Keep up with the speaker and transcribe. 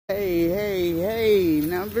Hey,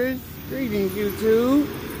 numbers. Greetings, YouTube.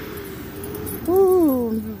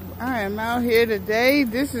 Woo, I am out here today.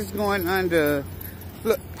 This is going under,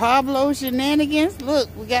 look, Pablo Shenanigans. Look,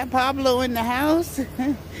 we got Pablo in the house.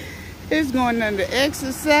 It's going under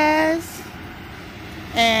exercise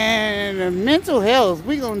and mental health.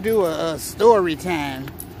 We're going to do a story time.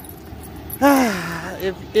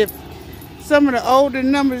 If some of the older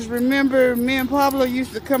numbers remember, me and Pablo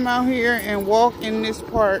used to come out here and walk in this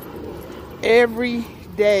park every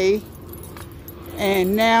day.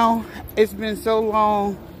 And now it's been so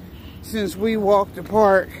long since we walked the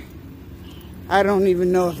park, I don't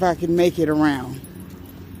even know if I can make it around.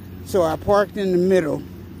 So I parked in the middle.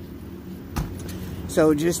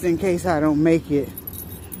 So just in case I don't make it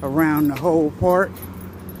around the whole park,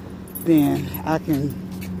 then I can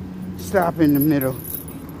stop in the middle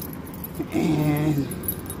and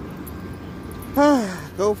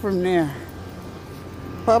go from there.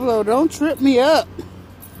 Pablo, don't trip me up.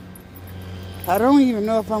 I don't even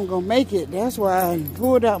know if I'm gonna make it. That's why I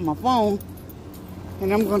pulled out my phone,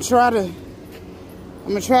 and I'm gonna try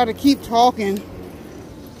to keep talking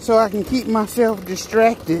so I can keep myself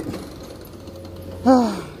distracted.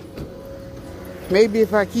 Maybe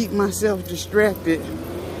if I keep myself distracted,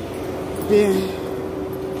 then.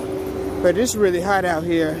 But it's really hot out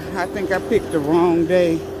here. I think I picked the wrong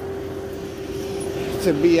day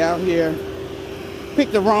to be out here.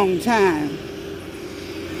 Picked the wrong time.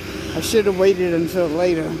 I should have waited until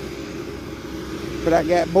later. But I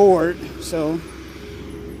got bored, so.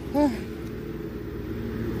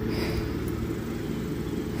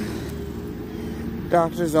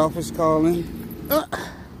 Doctor's office calling.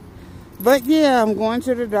 But yeah, I'm going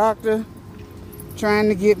to the doctor. Trying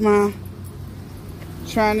to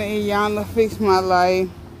Iyanla fix my life,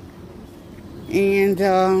 and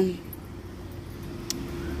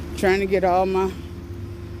trying to get all my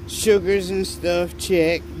sugars and stuff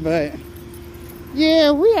checked. But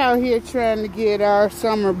yeah, we out here trying to get our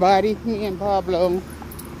summer body, me and Pablo.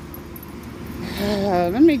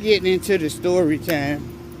 Let me get into the story time.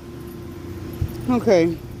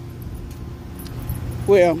 Okay,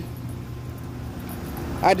 well,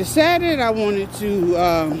 I decided I wanted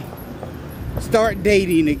to start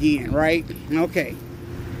dating again, right? Okay.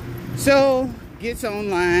 So, gets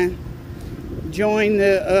online, join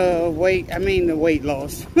the weight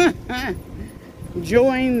loss.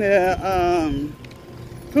 Join the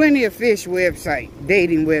Plenty of Fish website,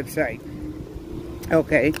 dating website.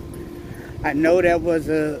 Okay. I know that was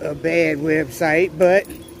a bad website, but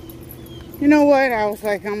you know what? I was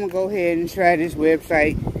like, I'm gonna go ahead and try this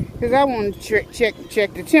website because I want to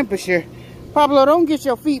check the temperature. Pablo, don't get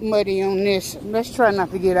your feet muddy on this. Let's try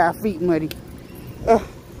not to get our feet muddy. I'm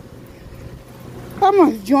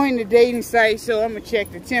going to join the dating site, so I'm going to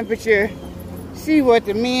check the temperature, see what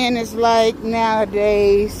the men is like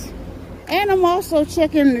nowadays. And I'm also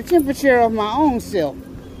checking the temperature of my own self.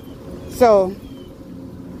 So,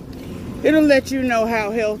 it'll let you know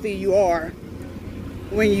how healthy you are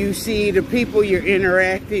when you see the people you're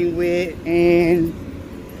interacting with and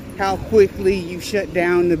how quickly you shut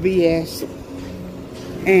down the BS.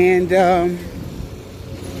 And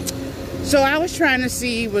so I was trying to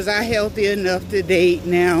see, was I healthy enough to date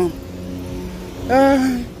now?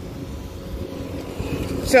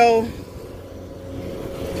 So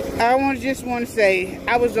I just want to say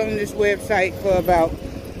I was on this website for about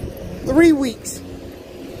 3 weeks,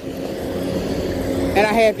 and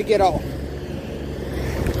I had to get off.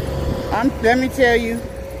 Let me tell you,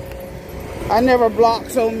 I never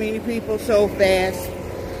blocked so many people so fast.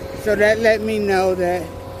 So that let me know that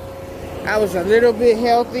I was a little bit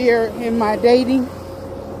healthier in my dating.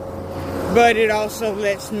 But it also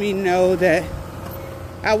lets me know that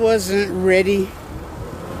I wasn't ready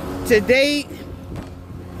to date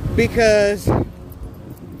because,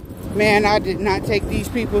 man, I did not take these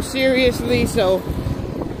people seriously. So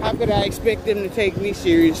how could I expect them to take me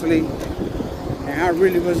seriously? And I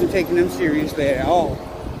really wasn't taking them seriously at all.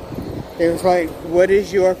 It was like, what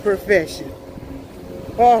is your profession?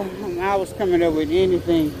 Oh, I was coming up with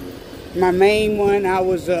anything. My main one, I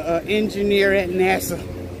was an engineer at NASA.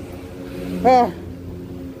 Oh,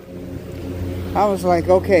 I was like,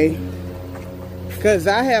 okay. Because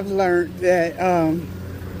I have learned that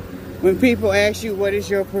when people ask you what is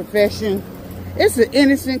your profession, it's an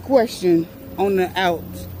innocent question on the out.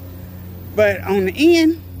 But on the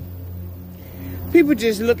end, people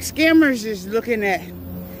just look, scammers just looking at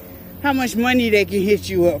how much money they can hit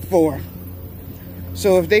you up for.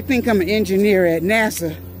 So if they think I'm an engineer at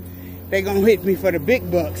NASA, they're going to hit me for the big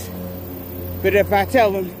bucks. But if I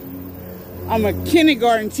tell them I'm a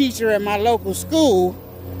kindergarten teacher at my local school,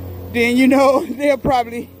 then, you know, they'll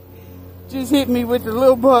probably Just hit me with the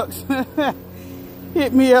little bucks.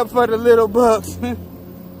 Hit me up for the little bucks.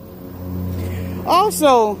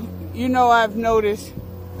 Also, you know, I've noticed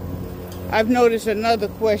another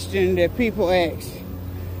question that people ask.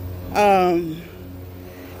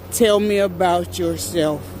 Tell me about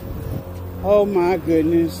yourself. Oh my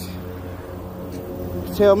goodness.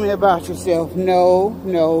 Tell me about yourself. No,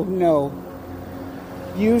 no, no.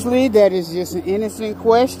 Usually that is just an innocent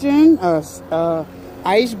question,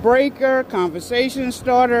 icebreaker, conversation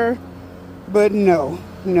starter. But no,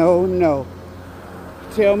 no, no.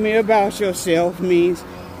 Tell me about yourself means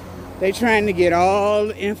they trying to get all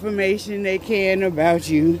the information they can about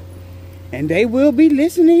you. And they will be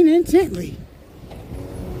listening intently.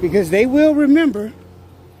 Because they will remember.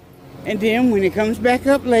 And then when it comes back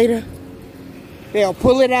up later, they'll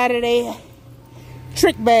pull it out of their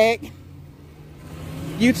trick bag.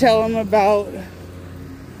 You tell them about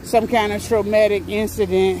some kind of traumatic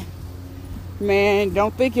incident. Man,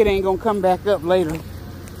 don't think it ain't gonna come back up later.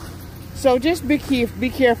 So just be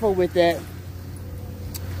careful with that.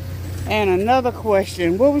 And another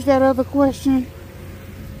question. What was that other question?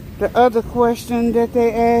 The other question that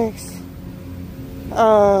they asked?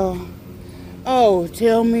 Oh,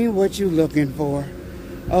 tell me what you looking for.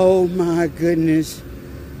 Oh my goodness.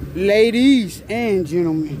 Ladies and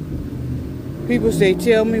gentlemen. People say,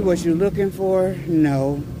 tell me what you're looking for.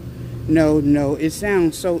 No, no, no. It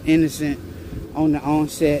sounds so innocent on the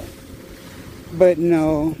onset. But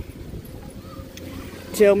no.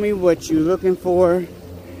 Tell me what you're looking for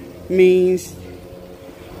means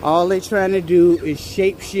all they're trying to do is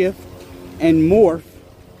shapeshift and morph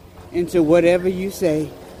into whatever you say.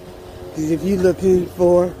 Because if you're looking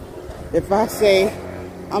for, if I say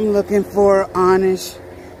I'm looking for an honest,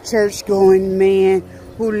 church-going man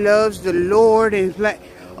who loves the Lord and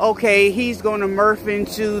okay, he's going to morph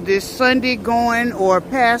into this Sunday-going or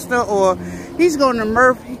pastor, or he's going to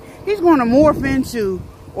morph into,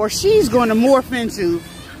 or she's going to morph into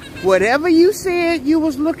whatever you said you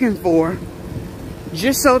was looking for,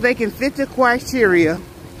 just so they can fit the criteria.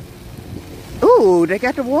 Ooh, they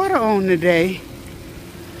got the water on today.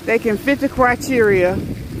 They can fit the criteria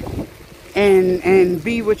and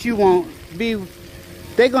be what you want.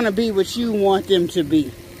 They're gonna be what you want them to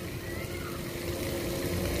be.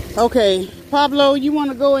 Okay, Pablo, you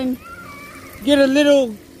wanna go and get a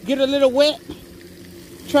little wet?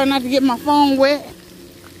 Try not to get my phone wet.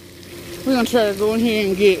 We're gonna try to go in here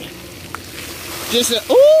and get just a,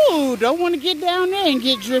 ooh, don't want to get down there and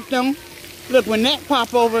get dripped on. Look, when that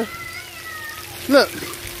pop over, look.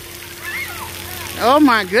 Oh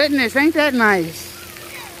my goodness, ain't that nice?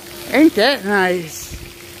 Ain't that nice?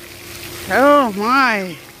 Oh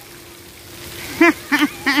my.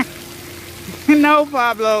 No,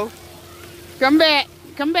 Pablo. Come back,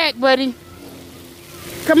 buddy.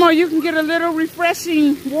 Come on, you can get a little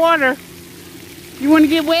refreshing water. You want to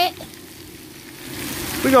get wet?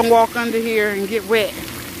 We're going to walk under here and get wet.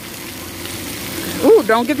 Ooh,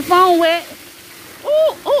 don't get the phone wet.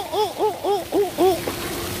 Ooh, ooh, ooh, ooh, ooh, ooh, ooh.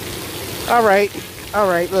 All right. All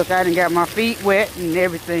right. Look, I done got my feet wet and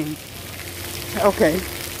everything. Okay.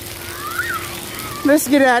 Let's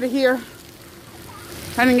get out of here.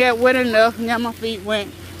 I done got wet enough and got my feet wet.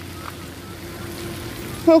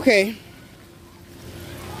 Okay.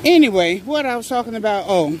 Anyway, what I was talking about,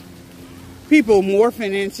 oh, people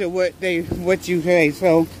morphing into what you say.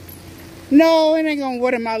 So, no, it ain't gonna,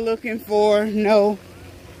 what am I looking for? No,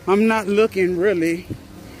 I'm not looking really.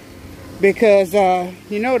 Because,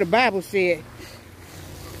 you know, the Bible said,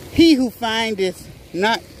 he who findeth,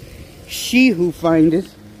 not she who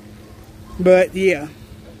findeth. But, yeah.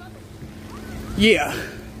 Yeah.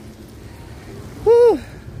 Whew.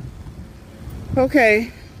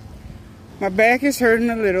 Okay. My back is hurting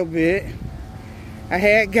a little bit. I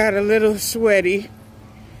had got a little sweaty,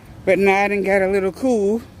 but now I done got a little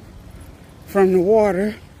cool from the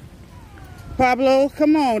water. Pablo,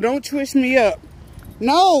 come on, don't twist me up.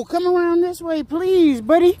 No, come around this way, please,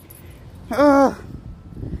 buddy.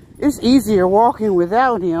 It's easier walking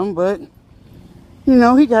without him, but, you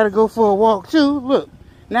know, he got to go for a walk too. Look,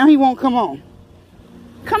 now he won't come on.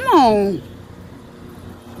 Come on.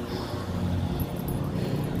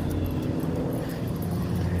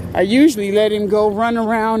 I usually let him go run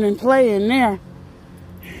around and play in there.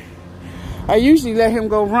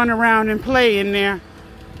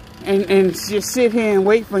 And just sit here and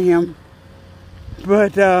wait for him.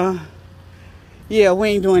 But, yeah, we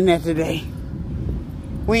ain't doing that today.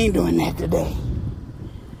 We're going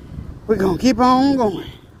to keep on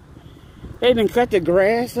going. They done cut the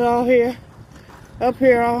grass all here. Up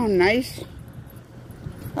here all nice.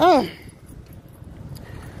 Oh.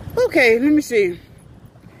 Okay, let me see.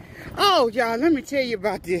 Oh, y'all, let me tell you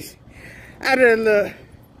about this. Out of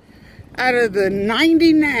the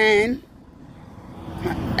 99,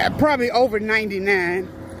 probably over 99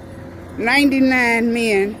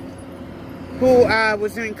 men who I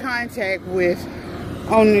was in contact with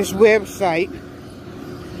on this website,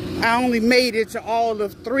 I only made it to all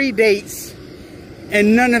of 3 dates,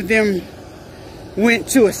 and none of them went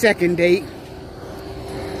to a second date.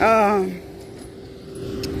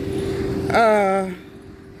 I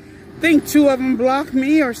think 2 of them blocked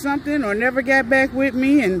me or something, or never got back with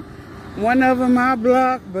me, and 1 of them I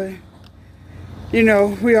blocked, but you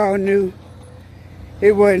know, we all knew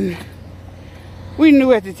it wasn't, we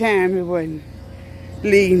knew at the time it wasn't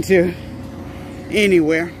leading to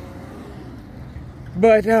anywhere.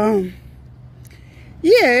 But yeah,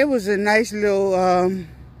 it was a nice little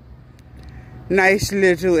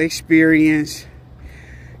experience.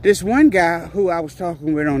 This one guy who I was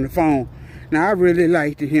talking with on the phone, now I really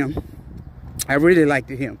liked him.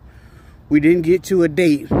 We didn't get to a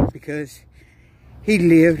date because he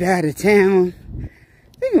lived out of town.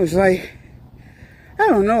 I think it was like, I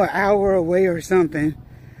don't know, an hour away or something.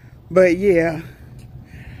 But yeah,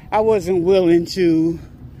 I wasn't willing to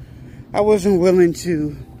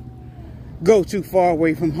go too far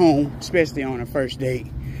away from home, especially on a first date,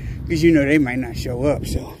 because you know they might not show up.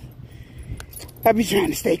 So I'd be trying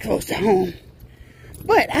to stay close to home.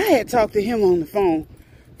 But I had talked to him on the phone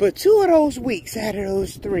for 2 of those weeks out of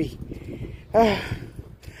those 3.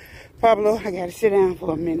 Pablo, I gotta sit down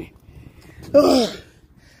for a minute.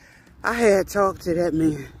 I had talked to that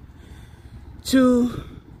man.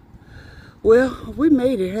 Well, we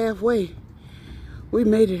made it halfway. We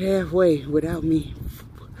made it halfway without me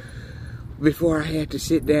before I had to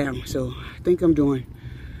sit down. So I think I'm doing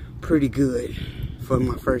pretty good for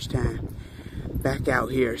my first time back out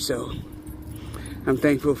here. So I'm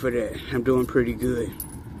thankful for that. I'm doing pretty good.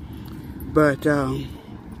 But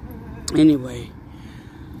anyway,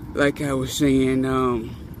 like I was saying,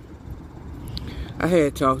 I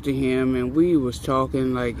had talked to him, and we was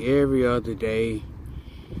talking like every other day.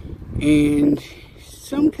 And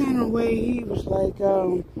some kind of way he was like,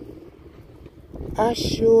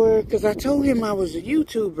 because I told him I was a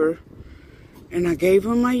YouTuber, and I gave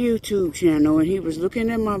him my YouTube channel, and he was looking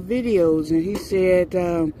at my videos, and he said,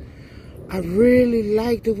 I really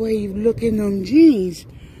like the way you look in them jeans.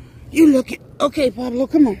 You looking, okay, Pablo,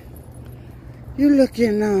 come on. You're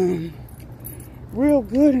looking real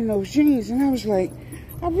good in those jeans. And I was like,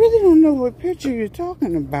 I really don't know what picture you're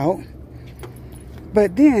talking about.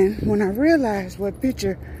 But then when I realized what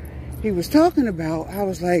picture he was talking about, I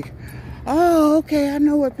was like, oh, okay, I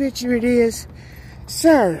know what picture it is.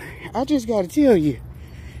 Sir, I just got to tell you,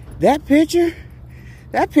 that picture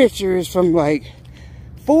is from like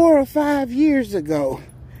 4 or 5 years ago.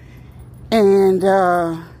 And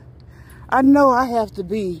I know I have to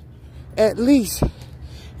be at least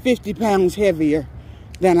 50 pounds heavier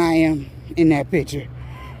than I am in that picture.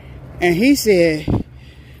 And he said,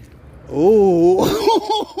 oh.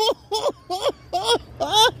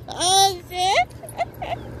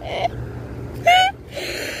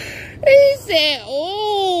 He said,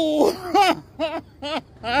 oh.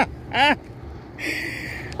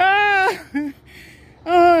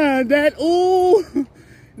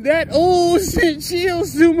 That ooh sent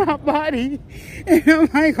chills through my body. And I'm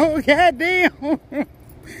like, oh, goddamn.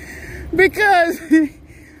 Because,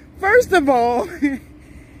 first of all,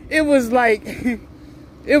 it was like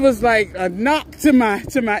a knock to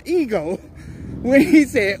my ego when he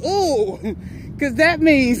said, ooh, because that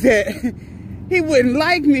means that he wouldn't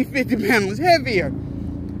like me 50 pounds heavier.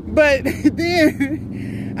 But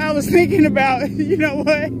then I was thinking about, you know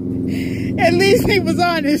what? At least he was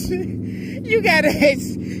honest. You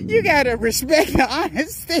gotta respect the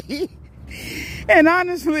honesty. And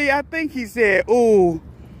honestly, I think he said, ooh.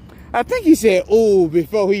 I think he said, ooh,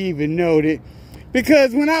 before he even noted.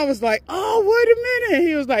 Because when I was like, oh, wait a minute.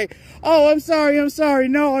 He was like, oh, I'm sorry.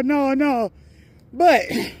 No. But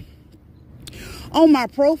on my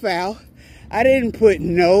profile, I didn't put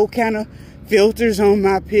no kind of filters on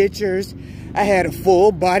my pictures. I had a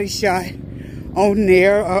full body shot on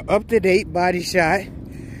there, up-to-date body shot.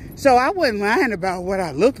 So I wasn't lying about what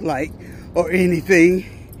I looked like or anything.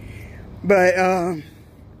 But,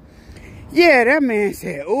 yeah, that man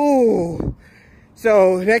said, ooh.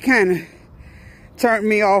 So that kind of turned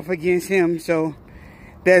me off against him. So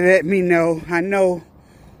that let me know. I know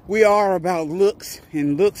we are about looks,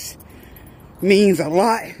 and looks means a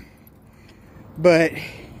lot. But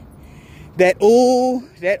that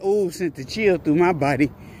ooh sent the chill through my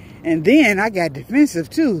body. And then I got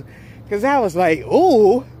defensive too. Because I was like,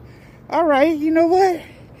 ooh, all right, you know what?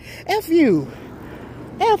 F you.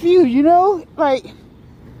 F you, you know? Like,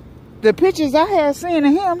 the pictures I had seen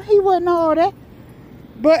of him, he wasn't all that.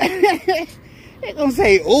 But they're gonna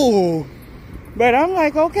say, ooh. But I'm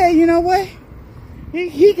like, okay, you know what?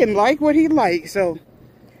 He can like what he likes. So,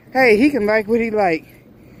 hey, he can like what he like.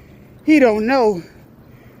 He don't know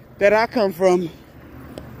that I come from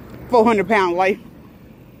 400-pound life.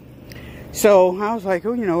 So I was like,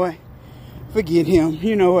 oh, you know what? Forget him.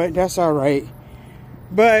 You know what? That's all right.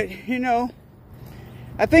 But, you know,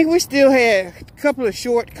 I think we still had a couple of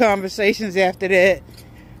short conversations after that.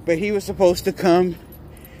 But he was supposed to come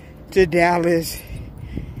to Dallas.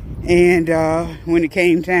 And when it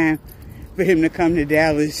came time for him to come to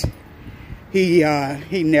Dallas, he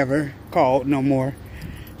never called no more.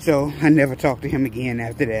 So I never talked to him again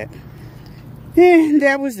after that. And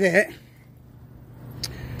that was that.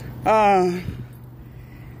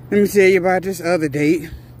 Let me tell you about this other date.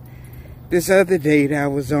 This other date I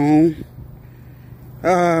was on.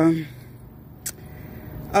 The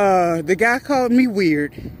guy called me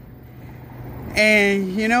weird.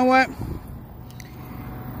 And you know what?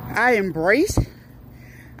 I embrace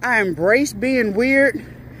being weird.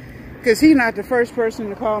 Because he's not the first person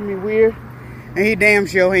to call me weird. And he damn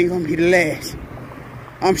sure ain't gonna be the last.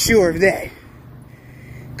 I'm sure of that.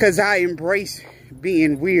 Because I embrace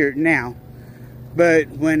being weird now. But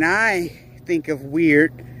when I think of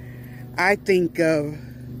weird, I think of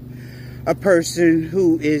a person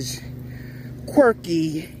who is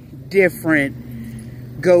quirky,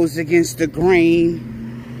 different, goes against the grain.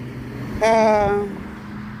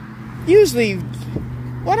 Usually,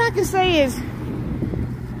 what I can say is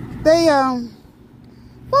they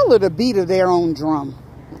follow the beat of their own drum.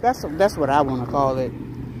 That's what I want to call it.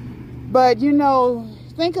 But you know,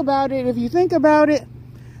 think about it. If you think about it,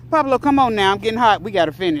 Pablo, come on now. I'm getting hot. We got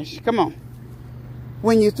to finish. Come on.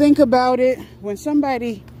 When you think about it, when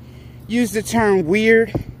somebody uses the term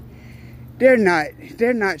weird, they're not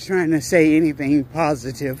trying to say anything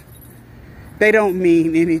positive. They don't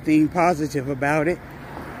mean anything positive about it.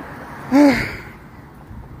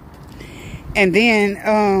 And then,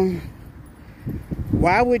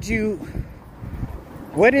 why would you,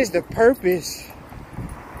 what is the purpose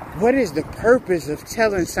of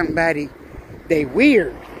telling somebody they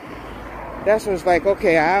weird? That's what's like,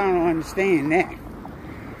 okay, I don't understand that.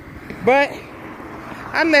 But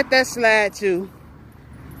I let that slide too,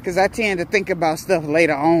 because I tend to think about stuff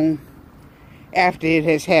later on after it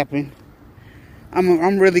has happened.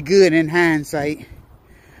 I'm really good in hindsight,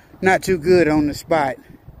 not too good on the spot.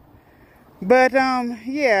 But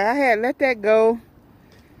yeah, I had let that go.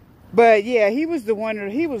 But yeah, he was one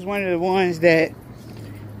of the ones that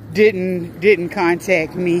didn't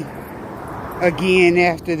contact me again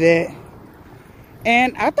after that.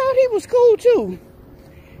 And I thought he was cool too,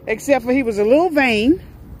 except for he was a little vain.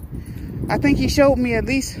 I think he showed me at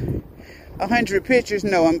least 100 pictures.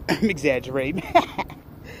 No, I'm exaggerating.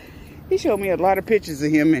 He showed me a lot of pictures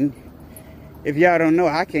of him, and if y'all don't know,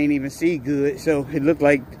 I can't even see good, so it looked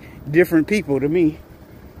like different people to me.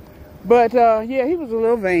 But yeah, he was a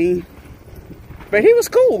little vain, but he was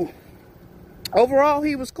cool. Overall,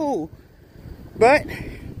 he was cool. But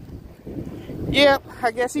yeah,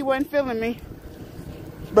 I guess he wasn't feeling me.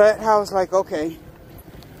 But I was like, okay.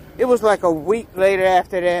 It was like a week later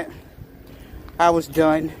after that, I was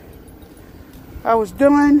done. I was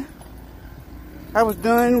done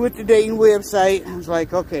with the dating website. I was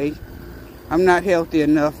like, okay, I'm not healthy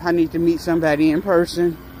enough. I need to meet somebody in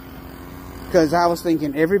person. Because I was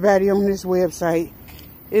thinking everybody on this website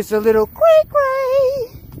is a little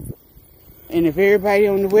cray-cray. And if everybody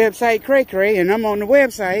on the website cray-cray and I'm on the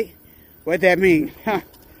website, what that mean? Huh.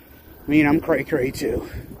 mean I'm cray-cray too.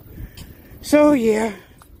 So yeah,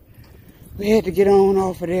 we had to get on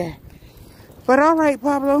off of there. But all right,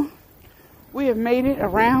 Pablo, we have made it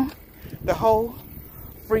around the whole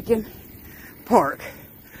freaking park.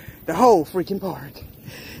 The whole freaking park.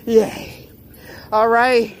 Yay. All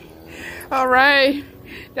right. All right.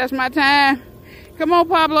 That's my time. Come on,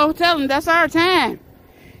 Pablo. Tell them that's our time.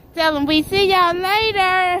 Tell them we see y'all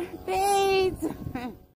later. Peace.